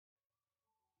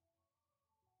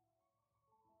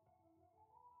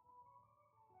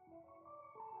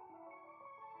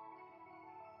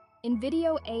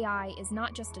Invideo AI is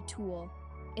not just a tool,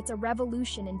 it's a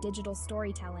revolution in digital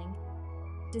storytelling.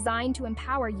 Designed to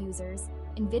empower users,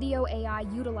 Invideo AI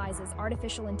utilizes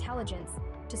artificial intelligence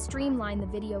to streamline the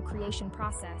video creation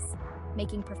process,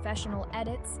 making professional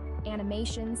edits,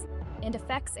 animations, and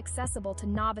effects accessible to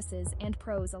novices and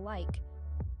pros alike.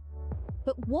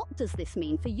 But what does this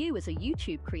mean for you as a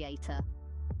YouTube creator?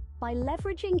 By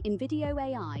leveraging Invideo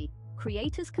AI,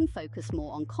 creators can focus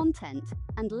more on content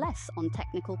and less on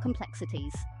technical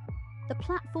complexities. The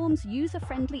platform's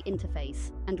user-friendly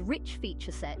interface and rich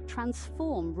feature set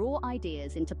transform raw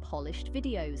ideas into polished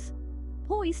videos,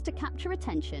 poised to capture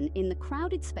attention in the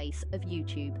crowded space of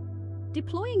YouTube.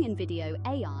 Deploying Invideo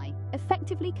AI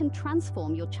effectively can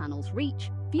transform your channel's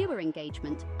reach, viewer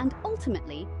engagement, and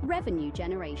ultimately, revenue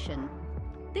generation.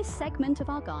 This segment of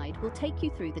our guide will take you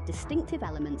through the distinctive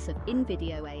elements of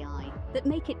Invideo AI that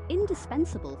make it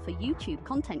indispensable for YouTube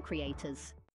content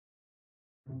creators.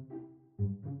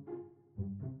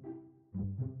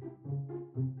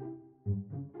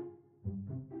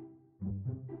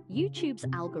 YouTube's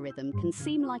algorithm can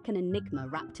seem like an enigma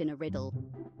wrapped in a riddle.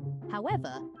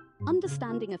 However,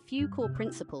 understanding a few core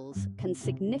principles can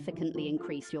significantly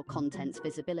increase your content's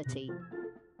visibility.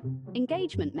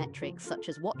 Engagement metrics such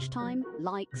as watch time,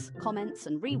 likes, comments,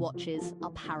 and rewatches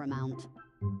are paramount.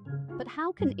 But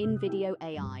how can Invideo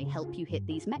AI help you hit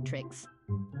these metrics?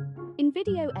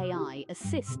 Invideo AI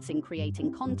assists in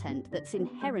creating content that's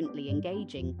inherently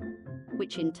engaging,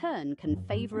 which in turn can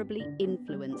favorably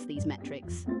influence these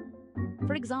metrics.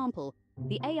 For example,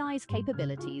 the AI's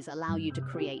capabilities allow you to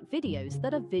create videos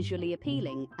that are visually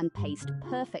appealing and paced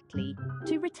perfectly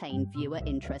to retain viewer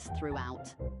interest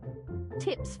throughout.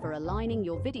 Tips for aligning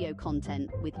your video content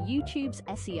with YouTube's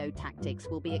SEO tactics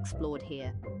will be explored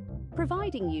here,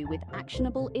 providing you with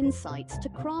actionable insights to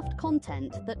craft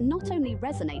content that not only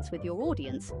resonates with your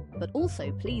audience, but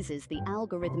also pleases the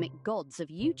algorithmic gods of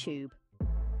YouTube.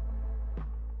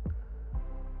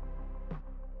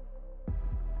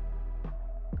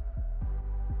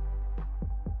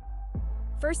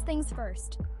 First things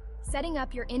first, setting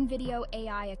up your Invideo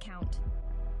AI account.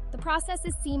 The process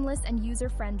is seamless and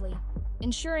user-friendly,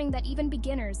 ensuring that even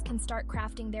beginners can start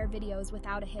crafting their videos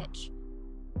without a hitch.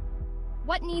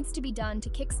 What needs to be done to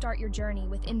kickstart your journey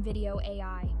with Invideo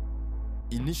AI?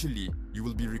 Initially, you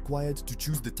will be required to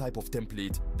choose the type of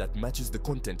template that matches the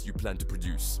content you plan to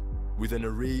produce. With an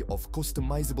array of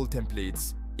customizable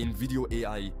templates, Invideo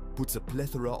AI puts a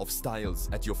plethora of styles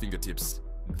at your fingertips.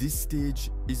 This stage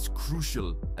is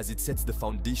crucial as it sets the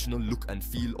foundational look and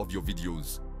feel of your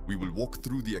videos. We will walk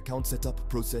through the account setup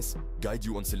process, guide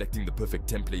you on selecting the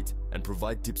perfect template, and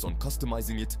provide tips on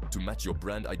customizing it to match your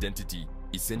brand identity,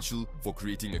 essential for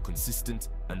creating a consistent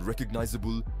and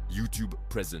recognizable YouTube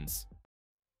presence.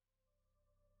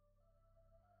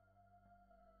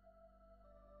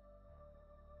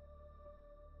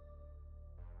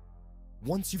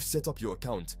 Once you've set up your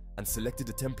account and selected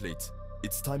a template,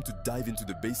 it's time to dive into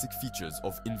the basic features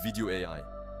of Invideo AI.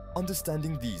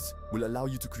 Understanding these will allow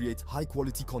you to create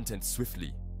high-quality content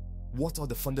swiftly. What are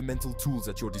the fundamental tools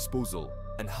at your disposal,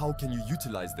 and how can you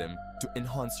utilize them to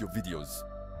enhance your videos?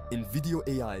 Invideo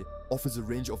AI offers a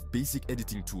range of basic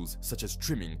editing tools such as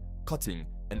trimming, cutting,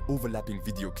 and overlapping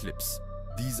video clips.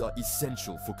 These are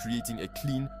essential for creating a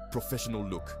clean, professional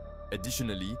look.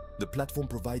 Additionally, the platform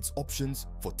provides options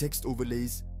for text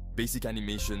overlays, basic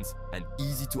animations, and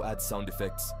easy-to-add sound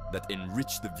effects that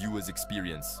enrich the viewer's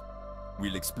experience.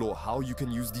 We'll explore how you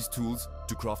can use these tools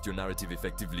to craft your narrative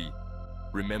effectively.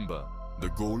 Remember, the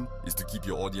goal is to keep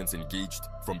your audience engaged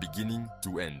from beginning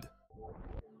to end.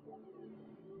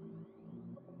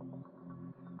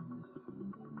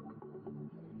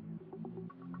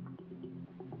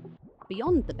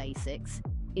 Beyond the basics,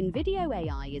 Invideo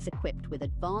AI is equipped with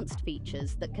advanced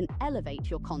features that can elevate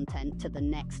your content to the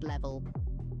next level.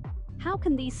 How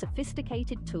can these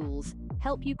sophisticated tools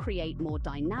help you create more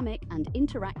dynamic and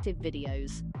interactive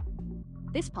videos?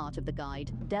 This part of the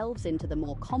guide delves into the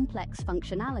more complex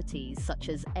functionalities such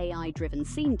as AI-driven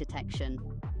scene detection,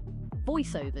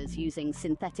 voiceovers using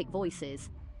synthetic voices,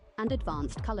 and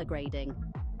advanced color grading.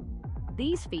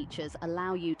 These features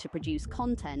allow you to produce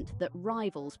content that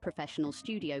rivals professional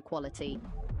studio quality.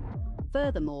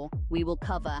 Furthermore, we will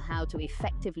cover how to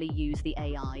effectively use the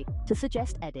AI to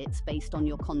suggest edits based on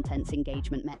your content's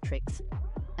engagement metrics,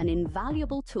 an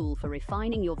invaluable tool for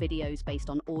refining your videos based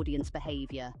on audience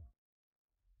behavior.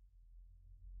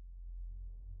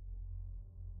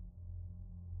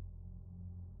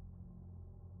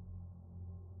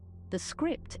 The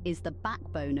script is the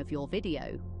backbone of your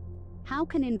video. How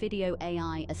can Invideo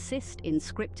AI assist in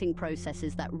scripting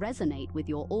processes that resonate with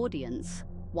your audience?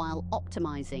 while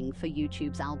optimizing for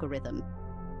YouTube's algorithm.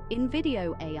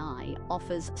 Invideo AI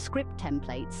offers script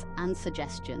templates and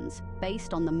suggestions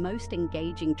based on the most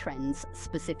engaging trends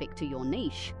specific to your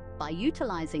niche. By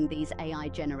utilizing these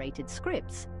AI-generated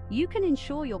scripts, you can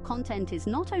ensure your content is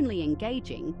not only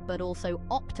engaging, but also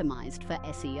optimized for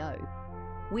SEO.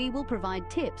 We will provide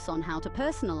tips on how to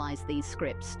personalize these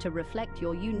scripts to reflect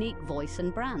your unique voice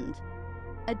and brand.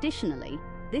 Additionally,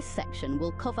 this section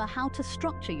will cover how to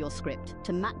structure your script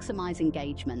to maximize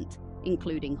engagement,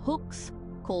 including hooks,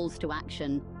 calls to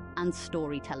action, and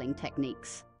storytelling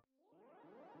techniques.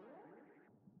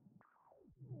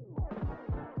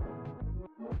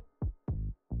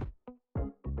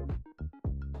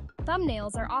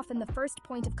 Thumbnails are often the first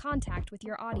point of contact with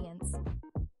your audience.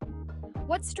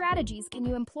 What strategies can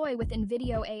you employ with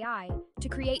Invideo AI to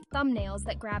create thumbnails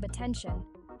that grab attention?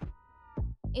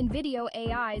 Invideo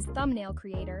AI's Thumbnail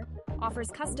Creator offers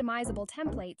customizable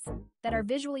templates that are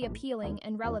visually appealing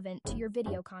and relevant to your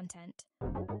video content.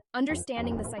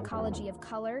 Understanding the psychology of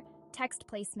color, text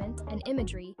placement, and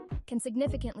imagery can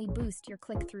significantly boost your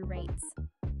click-through rates.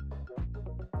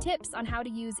 Tips on how to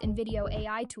use Invideo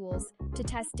AI tools to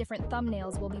test different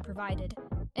thumbnails will be provided,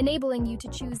 enabling you to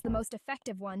choose the most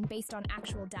effective one based on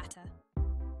actual data.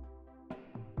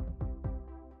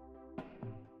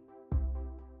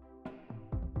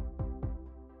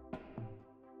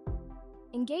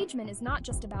 Engagement is not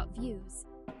just about views,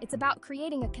 it's about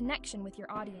creating a connection with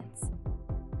your audience.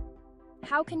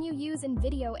 How can you use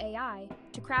Invideo AI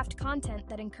to craft content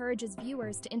that encourages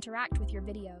viewers to interact with your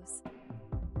videos?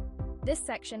 This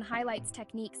section highlights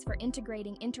techniques for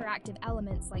integrating interactive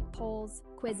elements like polls,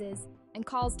 quizzes, and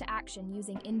calls to action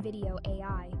using Invideo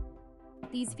AI.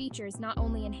 These features not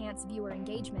only enhance viewer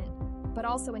engagement, but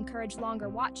also encourage longer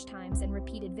watch times and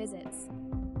repeated visits.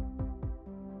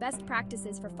 Best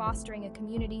practices for fostering a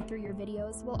community through your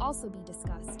videos will also be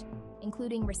discussed,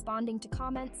 including responding to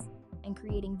comments and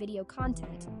creating video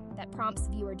content that prompts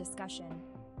viewer discussion.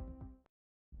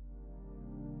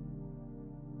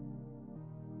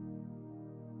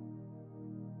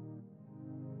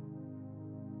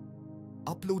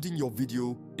 Uploading your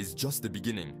video is just the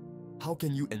beginning. How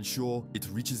can you ensure it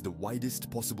reaches the widest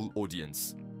possible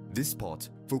audience? This part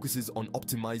focuses on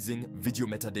optimizing video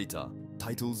metadata,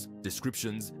 titles,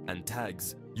 descriptions, and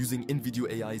tags using Invideo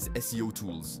AI's SEO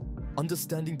tools.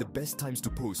 Understanding the best times to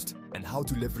post and how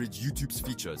to leverage YouTube's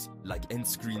features like end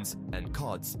screens and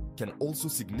cards can also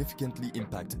significantly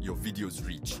impact your video's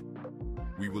reach.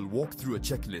 We will walk through a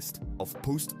checklist of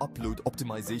post-upload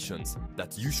optimizations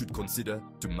that you should consider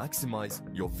to maximize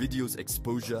your video's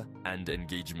exposure and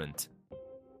engagement.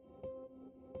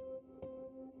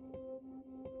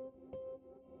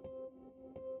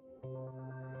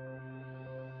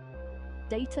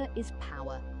 Data is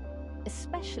power,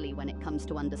 especially when it comes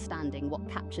to understanding what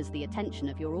captures the attention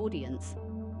of your audience.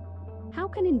 How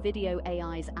can Invideo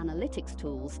AI's analytics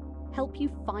tools help you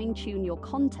fine-tune your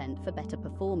content for better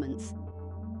performance?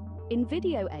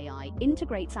 Invideo AI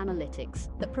integrates analytics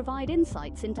that provide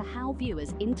insights into how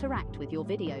viewers interact with your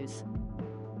videos.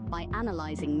 By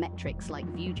analyzing metrics like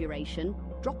view duration,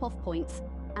 drop-off points,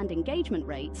 and engagement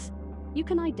rates, you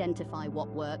can identify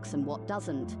what works and what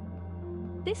doesn't.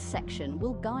 This section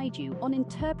will guide you on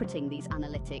interpreting these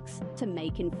analytics to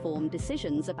make informed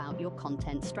decisions about your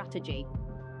content strategy.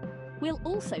 We'll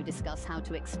also discuss how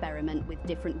to experiment with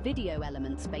different video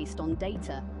elements based on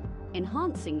data,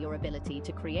 enhancing your ability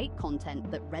to create content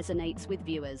that resonates with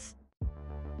viewers.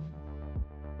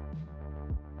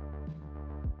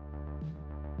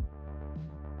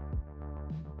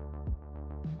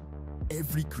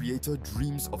 Every creator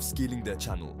dreams of scaling their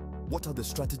channel. What are the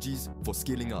strategies for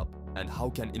scaling up, and how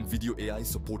can Invideo AI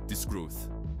support this growth?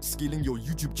 Scaling your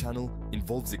YouTube channel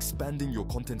involves expanding your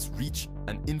content's reach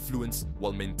and influence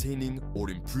while maintaining or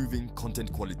improving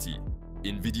content quality.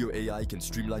 Invideo AI can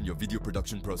streamline your video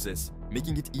production process,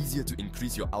 making it easier to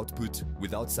increase your output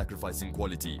without sacrificing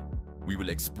quality. We will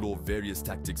explore various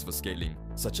tactics for scaling,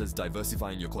 such as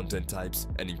diversifying your content types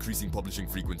and increasing publishing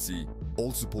frequency,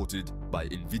 all supported by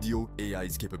Invideo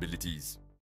AI's capabilities.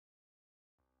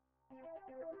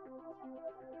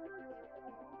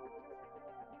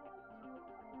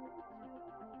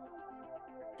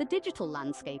 The digital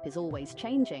landscape is always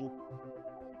changing.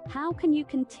 How can you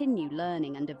continue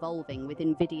learning and evolving with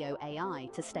Invideo AI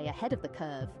to stay ahead of the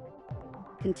curve?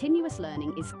 Continuous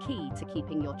learning is key to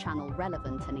keeping your channel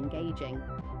relevant and engaging.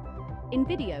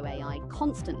 Invideo AI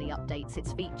constantly updates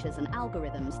its features and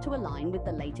algorithms to align with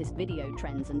the latest video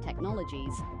trends and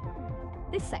technologies.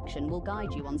 This section will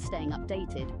guide you on staying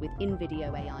updated with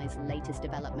Invideo AI's latest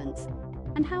developments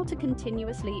and how to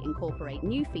continuously incorporate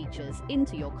new features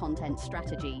into your content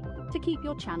strategy to keep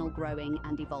your channel growing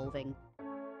and evolving.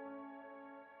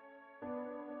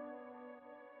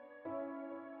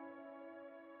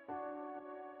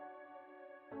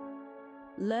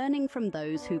 Learning from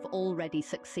those who've already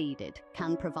succeeded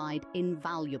can provide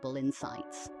invaluable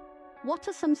insights. What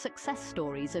are some success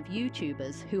stories of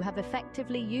YouTubers who have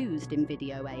effectively used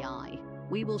Invideo AI?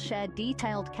 We will share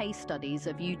detailed case studies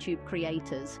of YouTube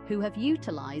creators who have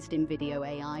utilized Invideo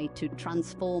AI to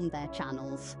transform their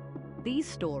channels. These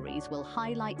stories will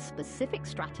highlight specific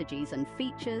strategies and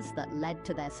features that led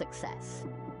to their success,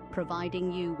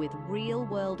 providing you with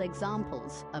real-world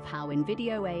examples of how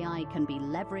Invideo AI can be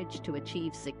leveraged to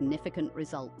achieve significant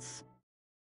results.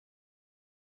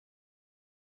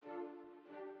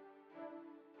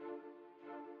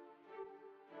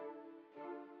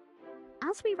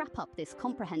 As we wrap up this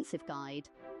comprehensive guide,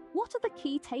 what are the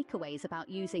key takeaways about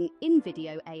using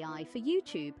Invideo AI for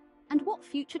YouTube, and what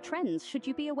future trends should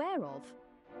you be aware of?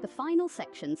 The final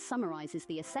section summarizes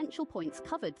the essential points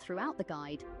covered throughout the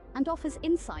guide and offers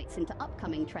insights into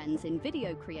upcoming trends in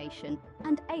video creation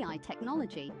and AI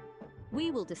technology.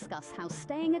 We will discuss how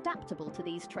staying adaptable to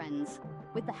these trends,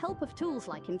 with the help of tools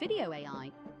like Invideo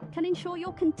AI, can ensure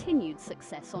your continued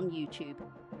success on YouTube.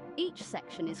 Each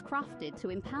section is crafted to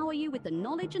empower you with the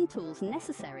knowledge and tools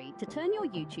necessary to turn your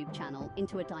YouTube channel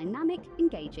into a dynamic,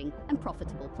 engaging, and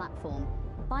profitable platform.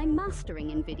 By mastering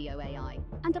Invideo AI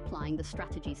and applying the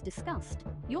strategies discussed,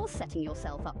 you're setting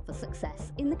yourself up for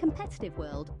success in the competitive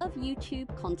world of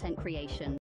YouTube content creation.